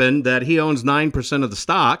double-edged weapon that he owns 9% of the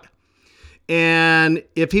stock. And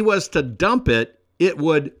if he was to dump it, it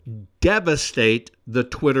would devastate the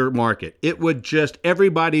Twitter market. It would just,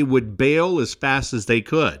 everybody would bail as fast as they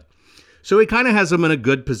could. So he kind of has them in a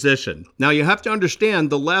good position. Now, you have to understand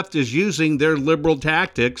the left is using their liberal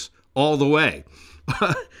tactics all the way.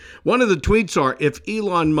 One of the tweets are, if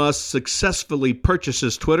Elon Musk successfully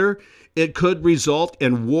purchases Twitter, it could result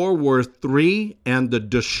in World War III and the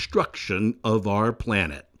destruction of our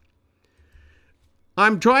planet.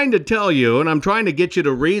 I'm trying to tell you, and I'm trying to get you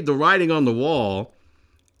to read the writing on the wall.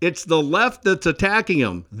 It's the left that's attacking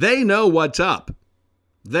him. They know what's up.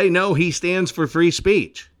 They know he stands for free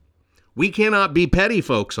speech. We cannot be petty,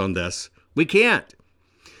 folks, on this. We can't.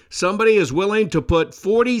 Somebody is willing to put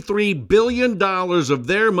 $43 billion of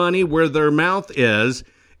their money where their mouth is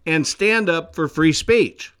and stand up for free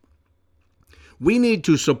speech. We need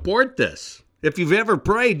to support this. If you've ever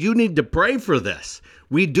prayed, you need to pray for this.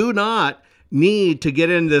 We do not need to get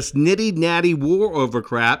in this nitty-natty war over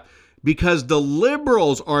crap because the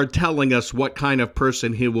liberals are telling us what kind of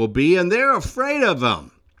person he will be, and they're afraid of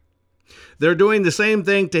him. They're doing the same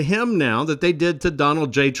thing to him now that they did to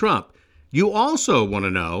Donald J. Trump. You also want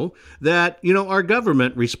to know that, our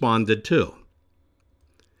government responded too.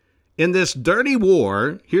 In this dirty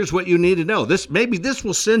war, here's what you need to know. Maybe this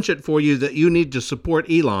will cinch it for you that you need to support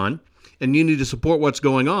Elon and you need to support what's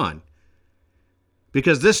going on.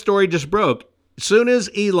 Because this story just broke. As soon as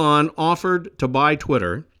Elon offered to buy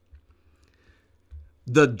Twitter,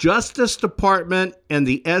 the Justice Department and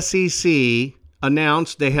the SEC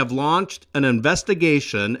announced they have launched an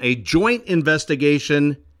investigation, a joint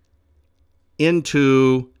investigation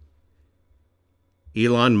into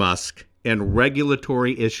Elon Musk and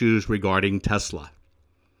regulatory issues regarding Tesla.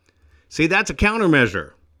 See, that's a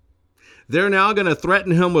countermeasure. They're now going to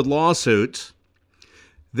threaten him with lawsuits.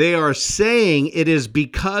 They are saying it is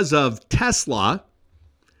because of Tesla.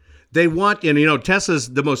 They want,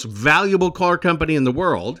 Tesla's the most valuable car company in the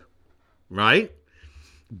world, right?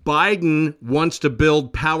 Biden wants to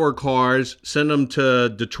build power cars, send them to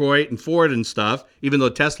Detroit and Ford and stuff, even though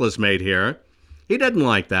Tesla's made here. He doesn't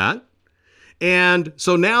like that. And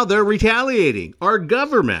so now they're retaliating. Our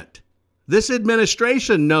government, this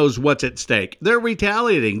administration knows what's at stake. They're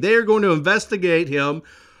retaliating. They're going to investigate him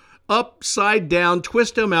upside down,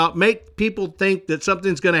 twist him out, make people think that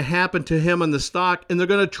something's going to happen to him on the stock, and they're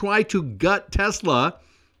going to try to gut Tesla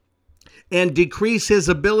and decrease his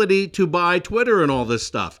ability to buy Twitter and all this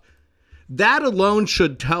stuff. That alone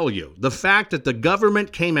should tell you the fact that the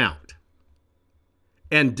government came out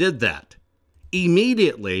and did that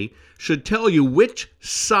immediately should tell you which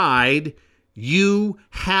side you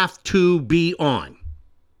have to be on.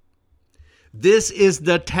 This is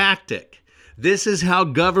the tactic. This is how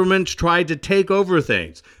governments try to take over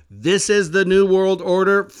things. This is the New World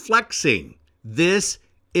Order flexing. This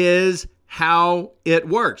is how it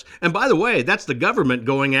works. And by the way, that's the government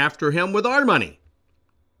going after him with our money.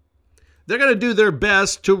 They're going to do their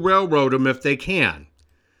best to railroad him if they can.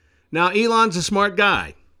 Now, Elon's a smart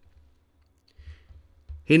guy.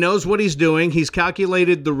 He knows what he's doing. He's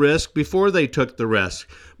calculated the risk before they took the risk.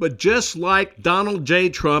 But just like Donald J.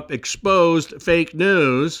 Trump exposed fake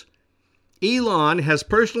news, Elon has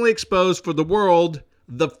personally exposed for the world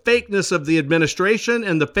the fakeness of the administration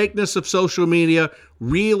and the fakeness of social media,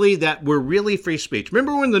 really, that we're really free speech.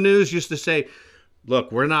 Remember when the news used to say,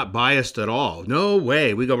 look, we're not biased at all. No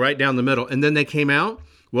way. We go right down the middle. And then they came out.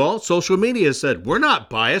 Well, social media said, we're not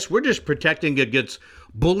biased. We're just protecting against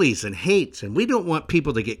bullies and hates, and we don't want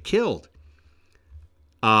people to get killed.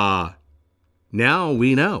 Now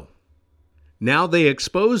we know. Now they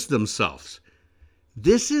expose themselves.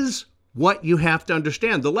 This is what you have to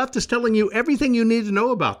understand. The left is telling you everything you need to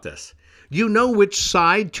know about this. You know which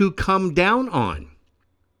side to come down on.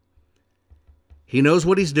 He knows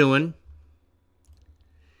what he's doing.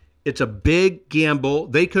 It's a big gamble.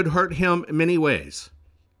 They could hurt him in many ways.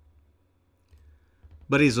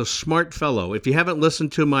 But he's a smart fellow. If you haven't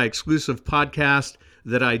listened to my exclusive podcast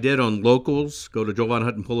that I did on locals, go to Jovan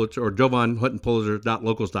Hutton Pulitzer or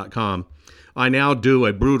jovanhuttonpulitzer.locals.com. I now do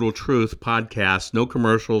a Brutal Truth podcast, no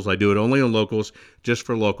commercials. I do it only on locals, just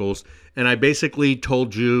for locals. And I basically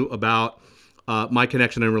told you about my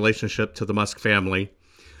connection and relationship to the Musk family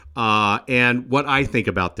and what I think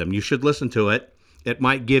about them. You should listen to it. It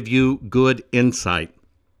might give you good insight.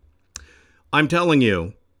 I'm telling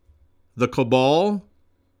you, the cabal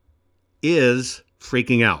is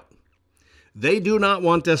freaking out. They do not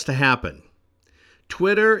want this to happen.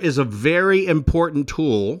 Twitter is a very important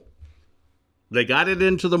tool. They got it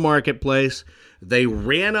into the marketplace. They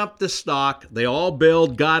ran up the stock. They all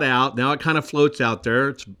bailed, got out. Now it kind of floats out there.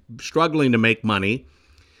 It's struggling to make money.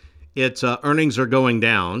 Its earnings are going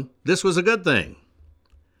down. This was a good thing.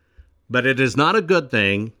 But it is not a good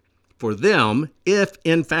thing for them if,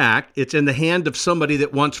 in fact, it's in the hand of somebody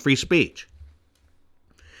that wants free speech.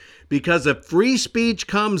 Because if free speech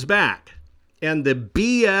comes back and the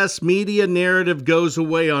BS media narrative goes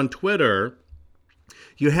away on Twitter,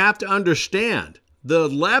 you have to understand the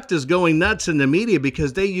left is going nuts in the media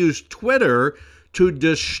because they use Twitter to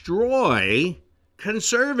destroy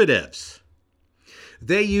conservatives.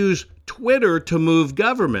 They use Twitter to move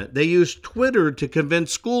government. They use Twitter to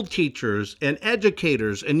convince school teachers and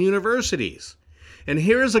educators and universities. And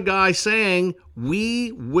here's a guy saying,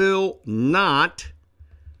 we will not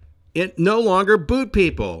no longer boot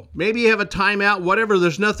people. Maybe you have a timeout, whatever.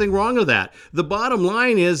 There's nothing wrong with that. The bottom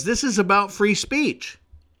line is this is about free speech.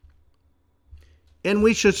 And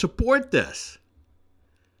we should support this.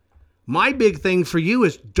 My big thing for you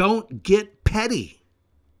is don't get petty.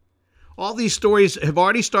 All these stories have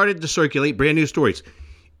already started to circulate, brand new stories.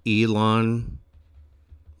 Elon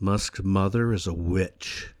Musk's mother is a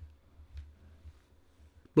witch.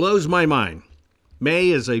 Blows my mind. May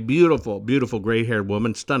is a beautiful, beautiful gray-haired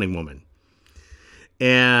woman, stunning woman.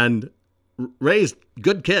 And raised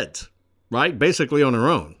good kids, right? Basically on her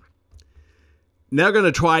own. Now they're going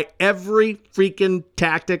to try every freaking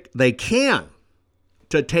tactic they can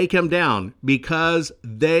to take him down because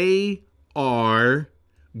they are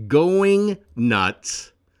going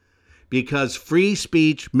nuts because free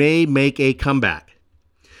speech may make a comeback.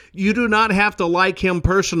 You do not have to like him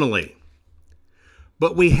personally,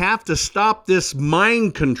 but we have to stop this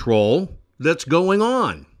mind control that's going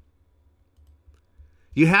on.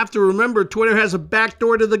 You have to remember Twitter has a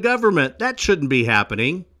backdoor to the government. That shouldn't be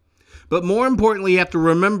happening. But more importantly, you have to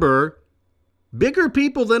remember bigger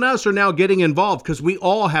people than us are now getting involved because we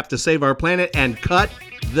all have to save our planet and cut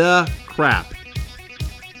the crap.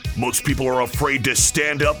 Most people are afraid to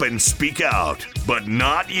stand up and speak out, but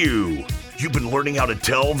not you. You've been learning how to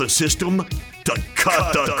tell the system to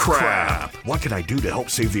cut the crap. What can I do to help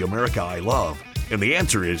save the America I love? And the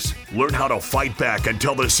answer is learn how to fight back and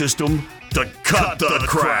tell the system to cut the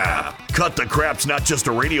crap. Cut the Crap's not just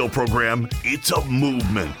a radio program, it's a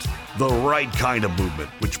movement. The right kind of movement,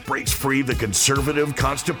 which breaks free the conservative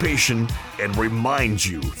constipation and reminds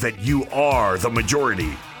you that you are the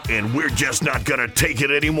majority. And we're just not gonna take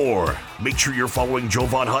it anymore. Make sure you're following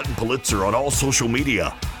Jovan Hutton Pulitzer on all social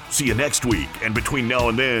media. See you next week, and between now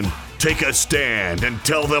and then, take a stand and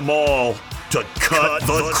tell them all to cut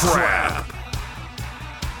the crap.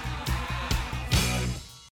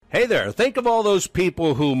 Hey there, think of all those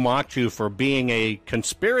people who mocked you for being a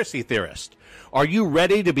conspiracy theorist. Are you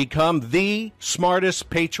ready to become the smartest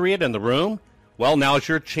patriot in the room? Well, now's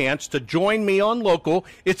your chance to join me on Local.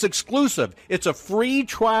 It's exclusive. It's a free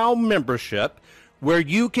trial membership where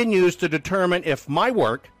you can use to determine if my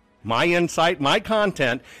work, my insight, my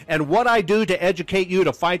content, and what I do to educate you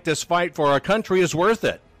to fight this fight for our country is worth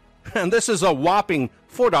it. And this is a whopping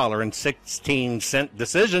 $4.16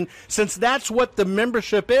 decision, since that's what the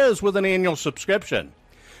membership is with an annual subscription.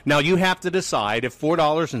 Now, you have to decide if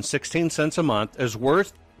 $4.16 a month is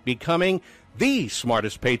worth becoming the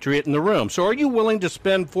smartest patriot in the room. So are you willing to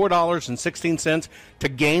spend $4.16 to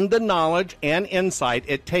gain the knowledge and insight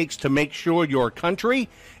it takes to make sure your country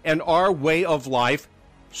and our way of life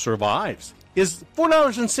survives? Is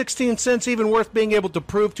 $4.16 even worth being able to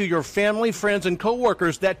prove to your family, friends, and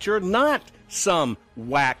coworkers that you're not some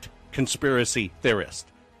whacked conspiracy theorist?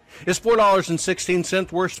 Is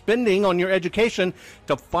 $4.16 worth spending on your education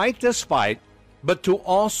to fight this fight, but to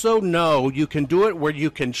also know you can do it where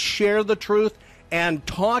you can share the truth and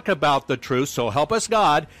talk about the truth, so help us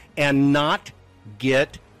God, and not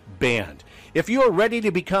get banned? If you are ready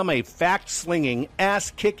to become a fact-slinging,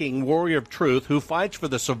 ass-kicking warrior of truth who fights for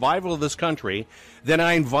the survival of this country, then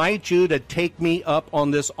I invite you to take me up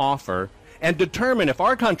on this offer and determine if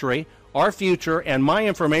our country, our future, and my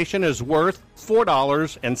information is worth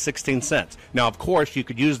 $4.16. Now, of course, you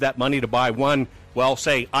could use that money to buy one, well,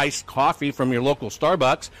 say, iced coffee from your local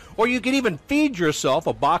Starbucks, or you could even feed yourself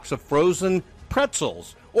a box of frozen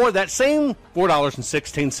pretzels. Or that same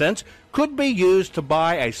 $4.16 could be used to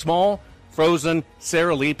buy a small frozen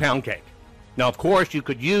Sara Lee pound cake. Now, of course, you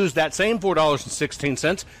could use that same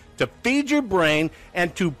 $4.16 to feed your brain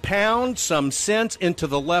and to pound some sense into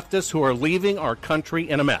the leftists who are leaving our country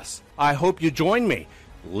in a mess. I hope you join me.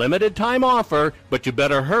 Limited time offer, but you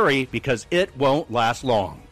better hurry because it won't last long.